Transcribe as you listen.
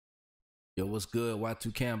Yo, what's good?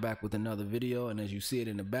 Y2K, I'm back with another video, and as you see it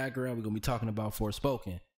in the background, we're gonna be talking about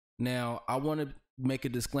Forspoken. Now, I want to make a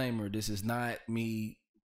disclaimer. This is not me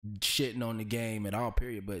shitting on the game at all,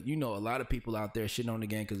 period. But you know, a lot of people out there shitting on the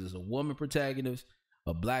game because it's a woman protagonist,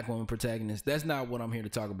 a black woman protagonist. That's not what I'm here to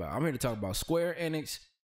talk about. I'm here to talk about Square Enix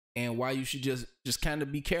and why you should just kind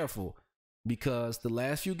of be careful, because the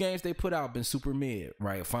last few games they put out been super mid,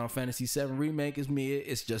 right? Final Fantasy VII Remake is mid.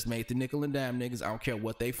 It's just made the nickel and dime niggas. I don't care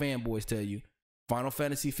what they fanboys tell you. Final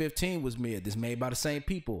Fantasy 15 was mid. This made by the same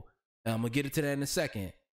people. I'm gonna get into that in a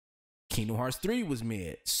second. Kingdom Hearts 3 was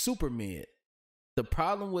mid, super mid. The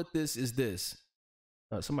problem with this is this.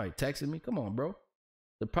 Somebody texted me. Come on, bro.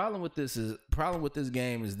 The problem with this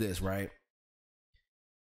game is this, right?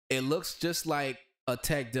 It looks just like a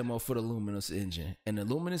tech demo for the Luminous engine, and the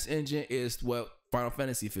Luminous engine is what Final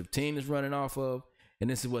Fantasy 15 is running off of, and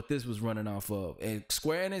this is what this was running off of. And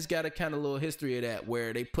Square Enix got a kind of little history of that,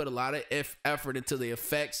 where they put a lot of effort into the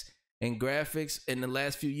effects and graphics in the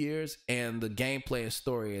last few years, and the gameplay and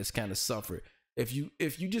story has kind of suffered. If you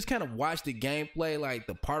just kind of watch the gameplay, like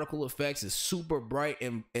the particle effects is super bright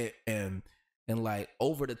and like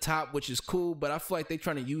over the top, which is cool, but I feel like they're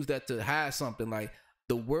trying to use that to hide something. Like,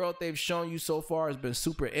 the world they've shown you so far has been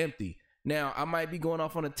super empty. Now, I might be going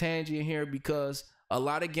off on a tangent here, because a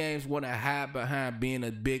lot of games want to hide behind being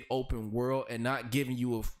a big open world and not giving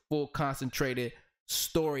you a full concentrated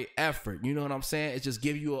story effort. You know what I'm saying? It's just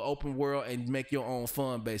give you an open world and make your own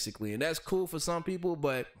fun, basically. And that's cool for some people,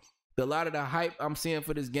 but a lot of the hype I'm seeing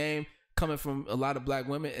for this game coming from a lot of black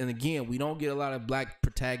women. And again, we don't get a lot of black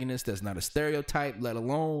protagonists. That's not a stereotype, let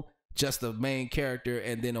alone just the main character,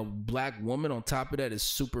 and then a black woman on top of that is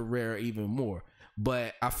super rare, even more.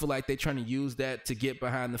 But I feel like they're trying to use that to get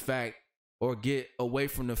behind the fact, or get away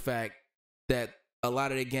from the fact, that a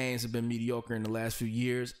lot of the games have been mediocre in the last few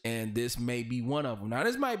years, and this may be one of them. Now,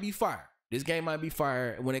 this might be fire. This game might be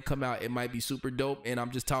fire. When it come out, it might be super dope, and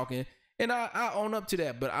I'm just talking, and I own up to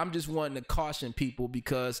that, but I'm just wanting to caution people,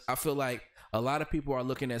 because I feel like a lot of people are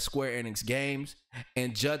looking at Square Enix games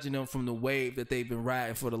and judging them from the wave that they've been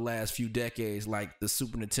riding for the last few decades, like the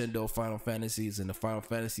Super Nintendo Final Fantasies and the Final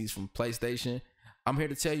Fantasies from PlayStation. I'm here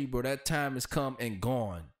to tell you, bro, that time has come and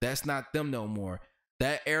gone. That's not them no more.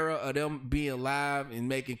 That era of them being live and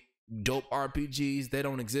making dope RPGs, they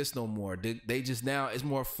don't exist no more. They just, now it's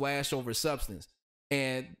more flash over substance.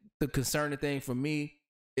 And the concerning thing for me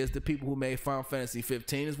is the people who made Final Fantasy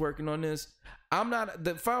 15 is working on this.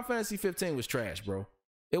 The Final Fantasy 15 was trash, bro.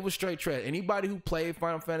 It was straight trash. Anybody who played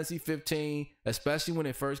Final Fantasy 15, especially when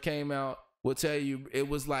it first came out, will tell you it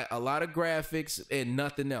was like a lot of graphics and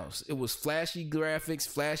nothing else. It was flashy graphics,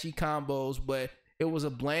 flashy combos, but it was a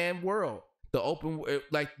bland world.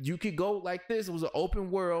 Like, you could go like this. It was an open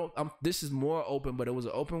world. This is more open, but it was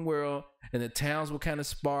an open world, and the towns were kind of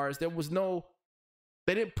sparse. They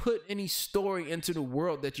didn't put any story into the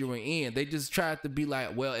world that you were in. They just tried to be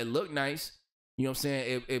like, well, it looked nice. You know what I'm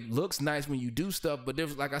saying? It looks nice when you do stuff, but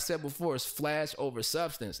there's, like I said before, it's flash over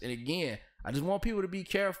substance. And again, I just want people to be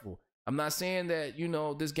careful. I'm not saying that, you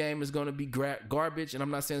know, this game is going to be garbage, and I'm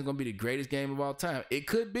not saying it's going to be the greatest game of all time. It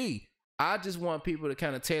could be. I just want people to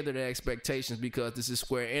kind of tailor their expectations, because this is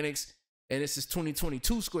Square Enix, and this is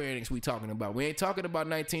 2022 Square Enix we talking about. We ain't talking about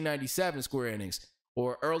 1997 Square Enix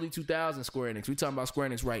or early 2000 Square Enix. We talking about Square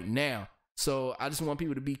Enix right now. So I just want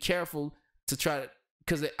people to be careful to try to,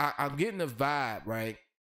 because I'm getting the vibe, right,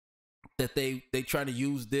 that they try to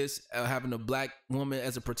use this, having a black woman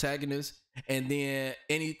as a protagonist, and then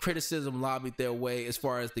any criticism lobbied their way as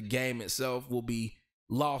far as the game itself will be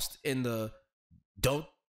lost in the,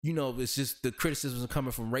 it's just the criticisms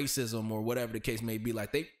coming from racism or whatever the case may be.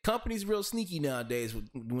 Like, companies real sneaky nowadays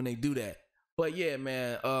when they do that. But yeah,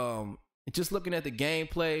 man, just looking at the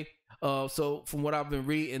gameplay, so from what I've been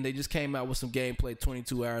reading, they just came out with some gameplay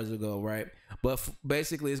 22 hours ago, right? But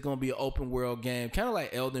basically, it's going to be an open world game, kind of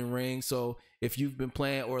like Elden Ring. So if you've been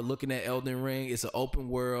playing or looking at Elden Ring, it's an open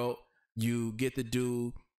world. You get to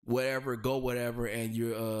do whatever, go whatever, and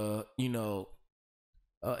you're,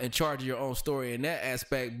 in charge of your own story in that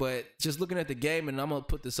aspect. But just looking at the game, and I'm going to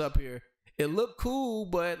put this up here, it looked cool,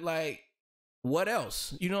 but like, what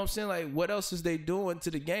else? You know what I'm saying? Like, what else is they doing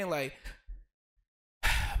to the game? Like,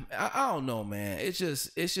 I don't know, man. It's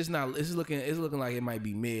just not. It's looking like it might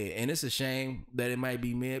be mid, and it's a shame that it might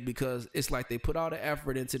be mid, because it's like they put all the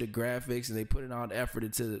effort into the graphics and they put in all the effort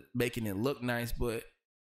into making it look nice. But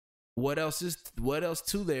what else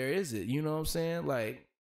to there is it? You know what I'm saying? Like,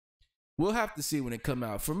 we'll have to see when it come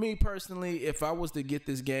out. For me personally, if I was to get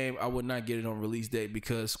this game, I would not get it on release date,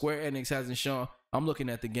 because Square Enix hasn't shown. I'm looking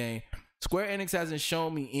at the game. Square Enix hasn't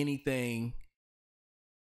shown me anything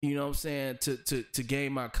you know what I'm saying, to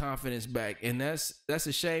gain my confidence back. And that's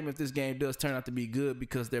a shame if this game does turn out to be good,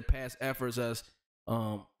 because their past efforts has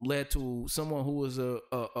led to someone who was a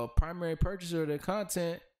primary purchaser of their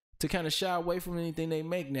content to kind of shy away from anything they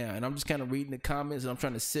make now. And I'm just kind of reading the comments and I'm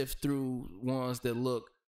trying to sift through ones that look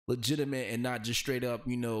legitimate and not just straight up,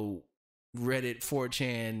 you know, Reddit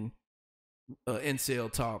 4chan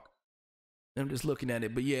incel talk. I'm just looking at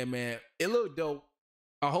it. But yeah, man, it looked dope.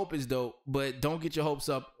 I hope it's dope, but don't get your hopes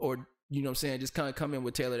up, or, you know what I'm saying, just kind of come in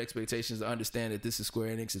with tailored expectations to understand that this is Square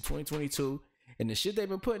Enix in 2022, and the shit they've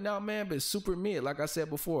been putting out, man, but it's super mid. Like I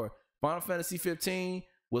said before, Final Fantasy 15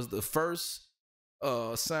 was the first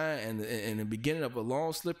sign and the beginning of a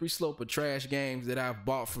long slippery slope of trash games that I've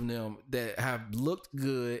bought from them that have looked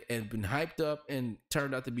good and been hyped up and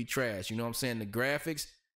turned out to be trash. You know what I'm saying? The graphics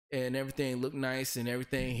and everything looked nice, and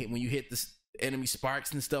everything, when you hit the enemy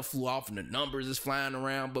sparks and stuff flew off and the numbers is flying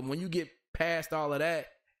around, but when you get past all of that,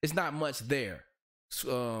 it's not much there.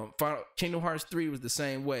 Kingdom Hearts 3 was the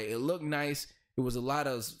same way. It looked nice. It was a lot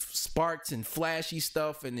of sparks and flashy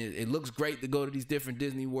stuff, and it looks great to go to these different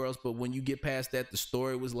Disney worlds, but when you get past that, the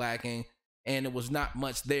story was lacking and it was not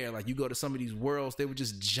much there. Like, you go to some of these worlds, they were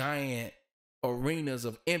just giant arenas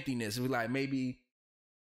of emptiness. It was like maybe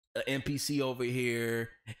an NPC over here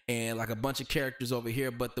and like a bunch of characters over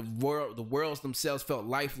here, but the worlds themselves felt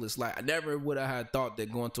lifeless. Like, I never would have had thought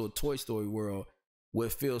that going to a Toy Story world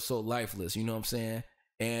would feel so lifeless. You know what I'm saying?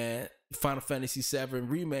 And Final Fantasy VII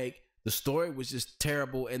Remake, the story was just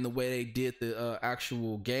terrible, and the way they did the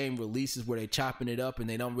actual game releases, where they chopping it up and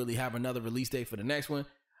they don't really have another release date for the next one.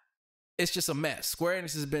 It's just a mess. Square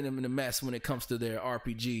Enix has been in a mess when it comes to their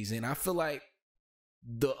RPGs, and I feel like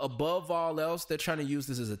above all else, they're trying to use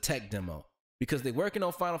this as a tech demo, because they're working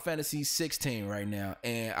on Final Fantasy 16 right now,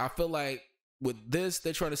 and I feel like with this,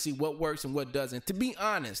 they're trying to see what works and what doesn't. To be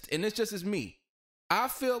honest, and it's just as me, I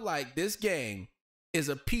feel like this game is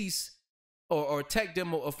a piece or tech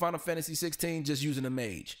demo of Final Fantasy 16 just using a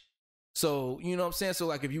mage. So, you know what I'm saying? So,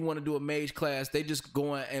 like, if you want to do a mage class, they just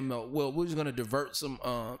go on and, well, we're just going to divert some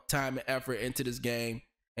time and effort into this game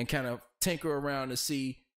and kind of tinker around to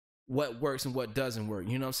see what works and what doesn't work.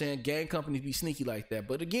 You know what I'm saying? Game companies be sneaky like that.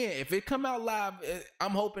 But again, if it come out live,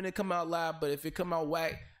 I'm hoping it come out live. But if it come out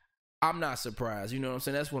whack, I'm not surprised. You know what I'm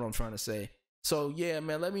saying? That's what I'm trying to say. So yeah,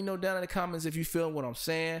 man, let me know down in the comments if you feel what I'm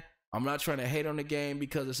saying. I'm not trying to hate on the game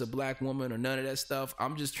because it's a black woman or none of that stuff.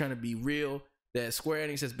 I'm just trying to be real that Square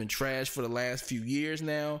Enix has been trash for the last few years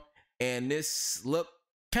now. And this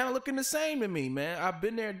kind of looking the same to me, man. I've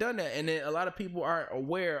been there, done that. And then a lot of people aren't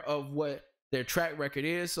aware of what their track record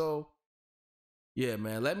is. So yeah,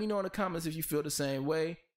 man, let me know in the comments if you feel the same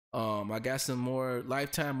way. I got some more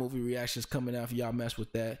Lifetime movie reactions coming out if y'all mess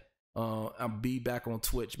with that. I'll be back on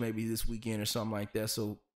Twitch maybe this weekend or something like that.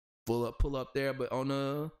 So pull up there. But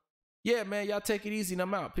yeah, man, y'all take it easy and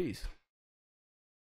I'm out. Peace.